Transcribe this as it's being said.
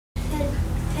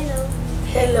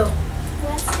Hello,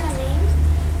 What's your name?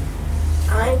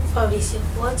 I'm Fabricio.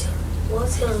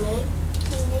 What's your name?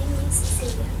 My name is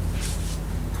Cecilia.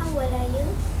 How old are you?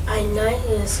 I'm 9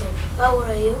 years old. How old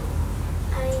are you?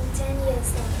 I'm 10 years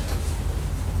old.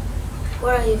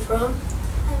 Where are you from?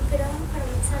 I'm from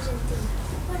Argentina.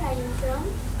 Where are you from?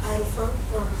 I'm from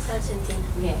Argentina.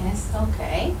 Yes,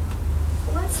 okay.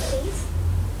 What's this?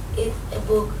 It's a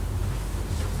book.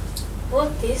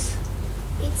 What is?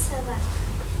 It's a bag.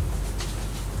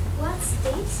 What's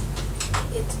this?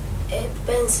 It's a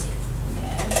pencil.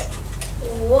 Yes.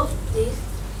 What is?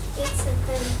 It's a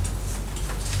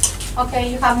pen.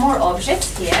 Okay, you have more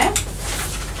objects here.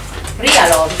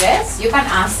 Real objects. You can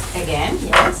ask again,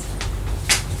 yes.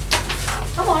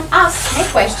 Come on, ask, make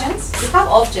questions. You have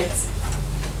objects.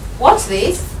 What's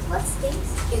this? What's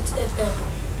this? It's a pen.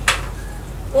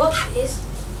 What is?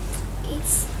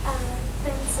 It's a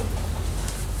pencil.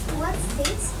 What's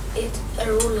this? It's a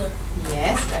ruler.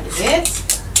 Yes, very good.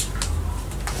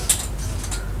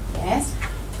 Yes.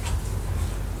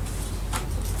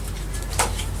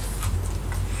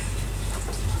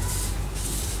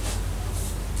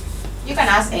 You can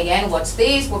ask again, what's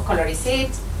this? What color is it?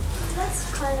 What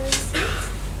color is it?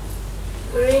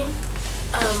 Green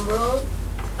and brown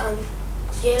and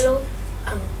yellow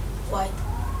and white.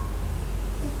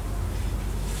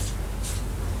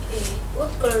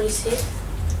 What color is it?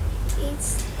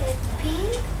 It's a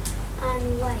pink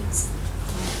and white.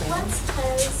 What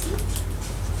color is it?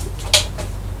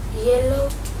 Yellow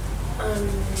and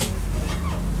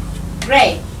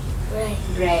Gray. gray.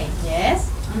 Gray, yes.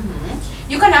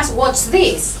 You can ask, what's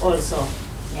this also?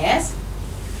 Yes.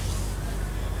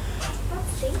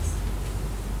 What's this?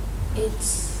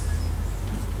 It's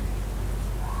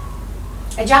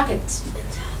A jacket.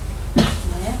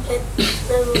 Yeah.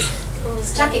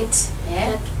 Jacket.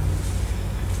 Yeah.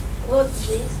 What's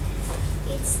this?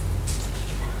 It's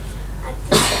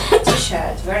a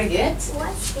T-shirt. Very good.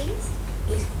 What's this?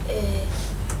 It's a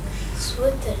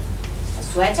sweater. A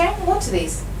sweater. What's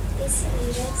this? It's a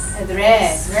dress. A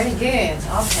dress. Very good.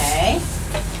 Okay.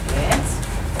 Good.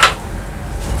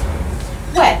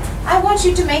 Well, I want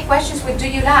you to make questions with do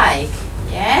you like?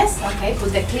 Yes. Okay.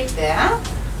 Put the clip there.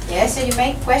 Yes. So you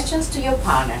make questions to your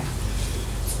partner.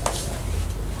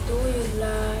 Do you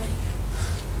like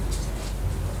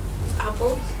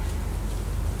apples?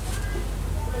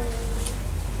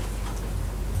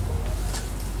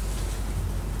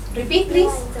 Repeat, No,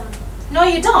 please. I don't. No,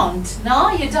 you don't. No,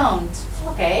 you don't.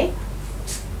 Okay.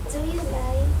 Do you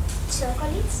like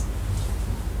chocolates?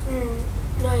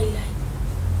 No, I like.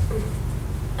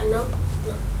 No,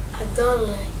 I don't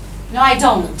like. No, I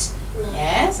don't. No.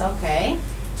 Yes. Okay.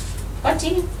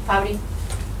 Continue, Fabri.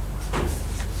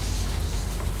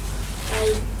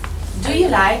 Do you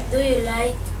like Do you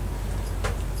like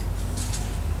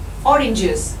orange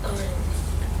juice?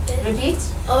 orange? Repeat.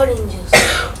 Orange juice.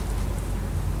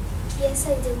 Yes,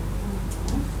 I do.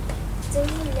 Do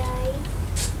you like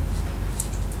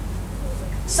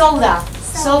Soda.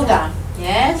 Soda. Soda.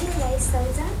 Yes. Do you like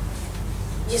soda?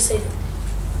 Yes, I do.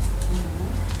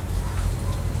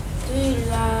 Do you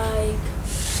like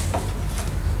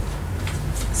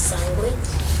sandwich?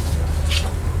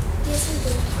 Yes, I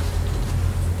do.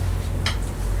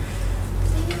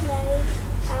 Do you like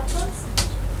apples?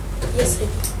 Yes, I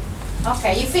do.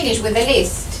 Okay, you finish with the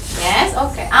list. Yes.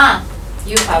 Okay. Ah,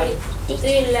 you, Fabri. Do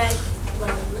you like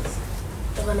bananas?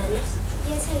 The bananas?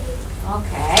 Yes, I do.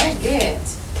 Okay. Good.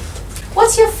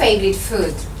 What's your favorite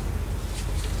food?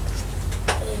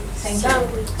 Thank you.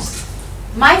 Sandwich.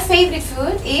 My favorite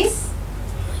food is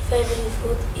Favorite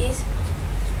food is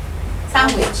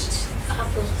sandwich.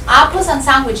 apples. Apples and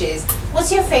sandwiches.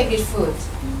 What's your favorite food?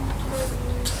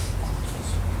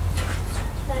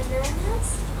 Bananas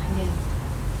and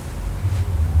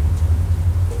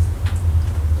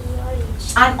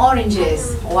orange. And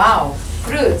oranges. Wow.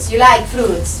 Fruits. You like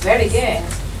fruits. Very good.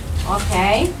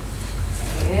 Okay.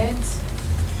 Good.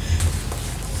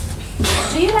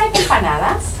 Do you like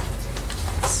empanadas?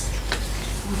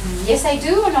 Yes, I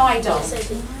do. Or no, I Yes, don't. I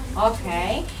do.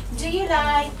 Okay. Do you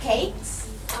like cakes?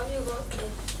 Have you got the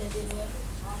delivery?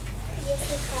 Yes,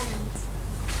 I have.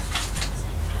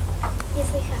 Yes,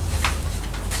 I have.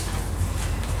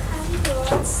 Have you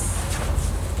got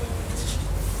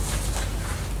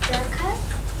record?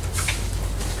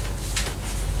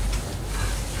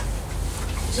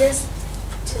 Just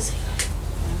a second.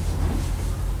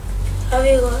 Have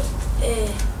you got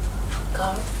a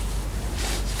car?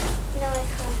 No, I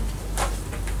haven't.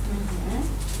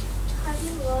 Have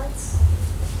you got a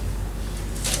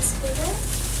scooter?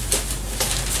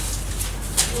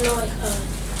 No, I haven't.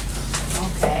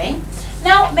 Okay.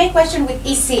 Now, make question with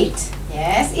is it.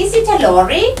 Yes. Is it a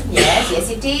lorry? Yes. Yes,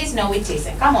 it is. No, it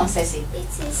isn't. Come on, Ceci. It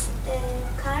is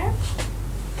a car.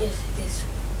 Yes, it is.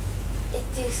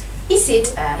 It is. Is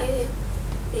it a?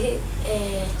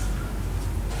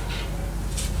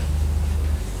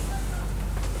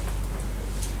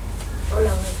 Hola,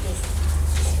 what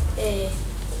is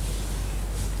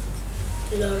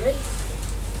lorry?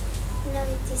 No,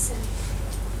 it isn't.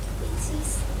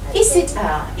 Is it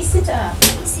a? Is it a?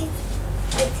 Is it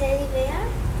a teddy bear?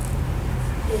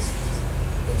 Yes,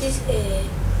 it is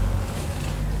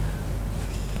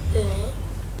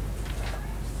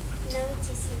No,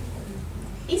 it isn't.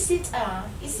 Is it a?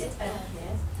 Is it a?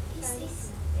 Yes. Is it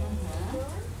Mhm. a door?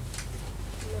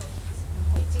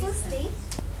 It Who's isn't. this?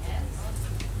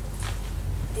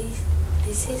 Yes.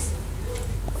 This is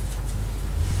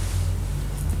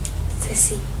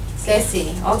Ceci.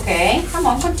 Ceci. Okay. Come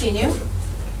on, continue.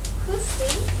 Who's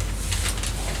this?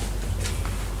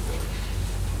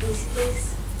 This is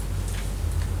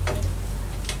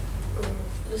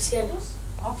Luciano.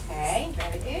 Okay.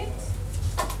 Very good.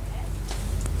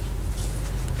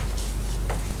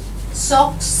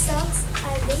 Socks. Socks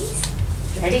are these?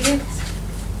 Very good.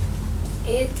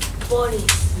 It's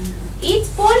police. Eat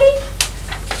Polly.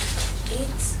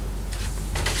 It's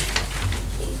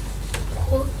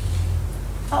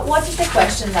What is the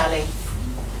question, darling?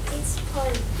 It's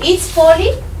Polly. It's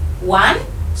Polly. One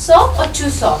sock or two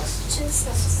socks? Two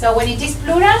socks. So when it is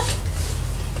plural,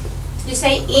 you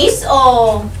say is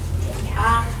or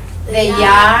are they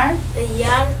are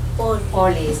police.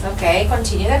 police. Okay,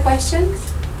 continue the questions.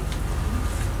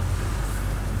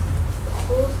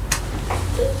 Whose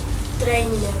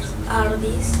trainers are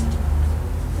these?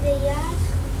 They are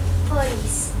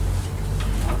police.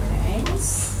 Okay.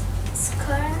 Whose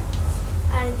skirt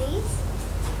are these?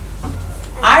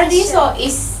 Are these t-shirt. or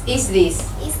is this?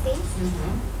 Is this?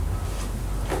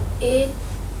 It's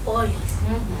police.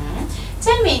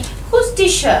 Tell me, whose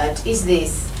t-shirt is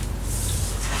this?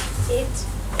 It's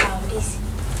Fabricio.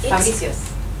 Fabricio's.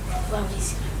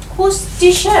 Fabricio. Whose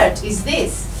t-shirt is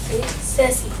this? It's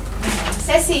Ceci.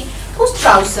 Ceci, whose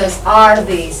trousers are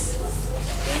these?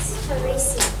 It's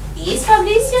Fabricio. Is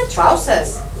Fabricio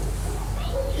trousers?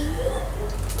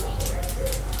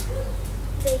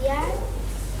 They are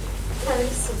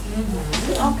Fabricio.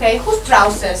 Okay, whose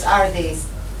trousers are these?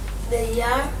 They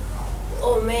are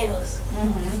Homeros.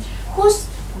 Whose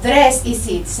dress is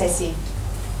it, Ceci?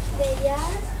 They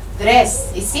are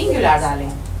Dress is singular,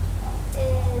 darling.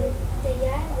 they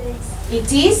are dress.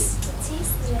 It is? It is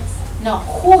dress. No,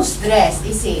 whose dress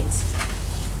is it?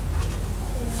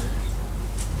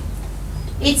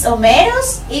 It's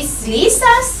Homero's? Is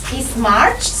Lisa's? Is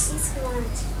March's? It's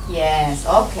March. Yes,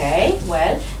 okay.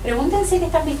 Well, pregúntense qué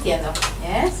están vistiendo.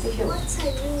 Yes, if you What are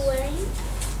you wearing?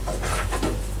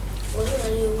 What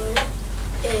are you wearing?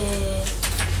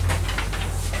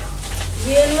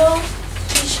 Yellow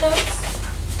t-shirts.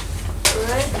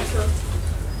 Red. No.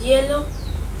 Yellow.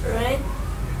 Red.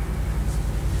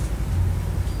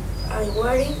 I'm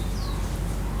wearing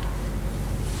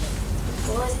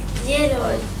what?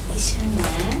 Yellow t-shirt.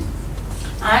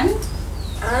 And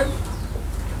And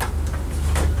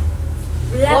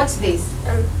black. what's this?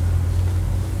 And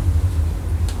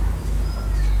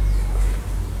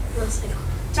no sé.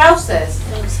 Trousers.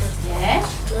 Trousers. Yeah.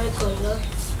 No hay color.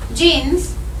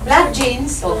 Jeans. Black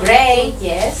jeans or gray.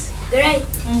 Yes. Gray.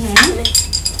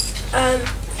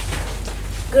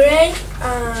 Gray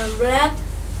and black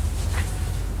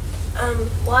and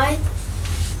white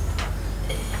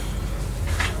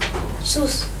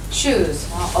shoes. Shoes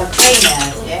or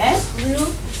trainers. Yes. Blue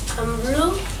and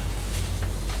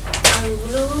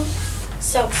blue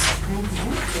socks.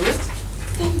 Good.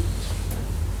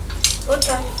 What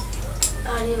are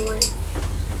you wearing?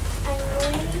 I'm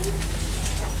wearing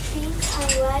pink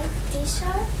and white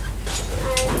t-shirt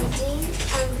and jeans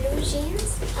and blue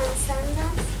jeans and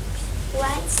sandals,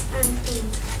 white and pink.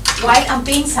 White and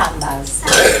pink sandals.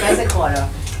 That's the color.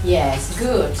 Yes.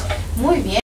 Good. Muy bien.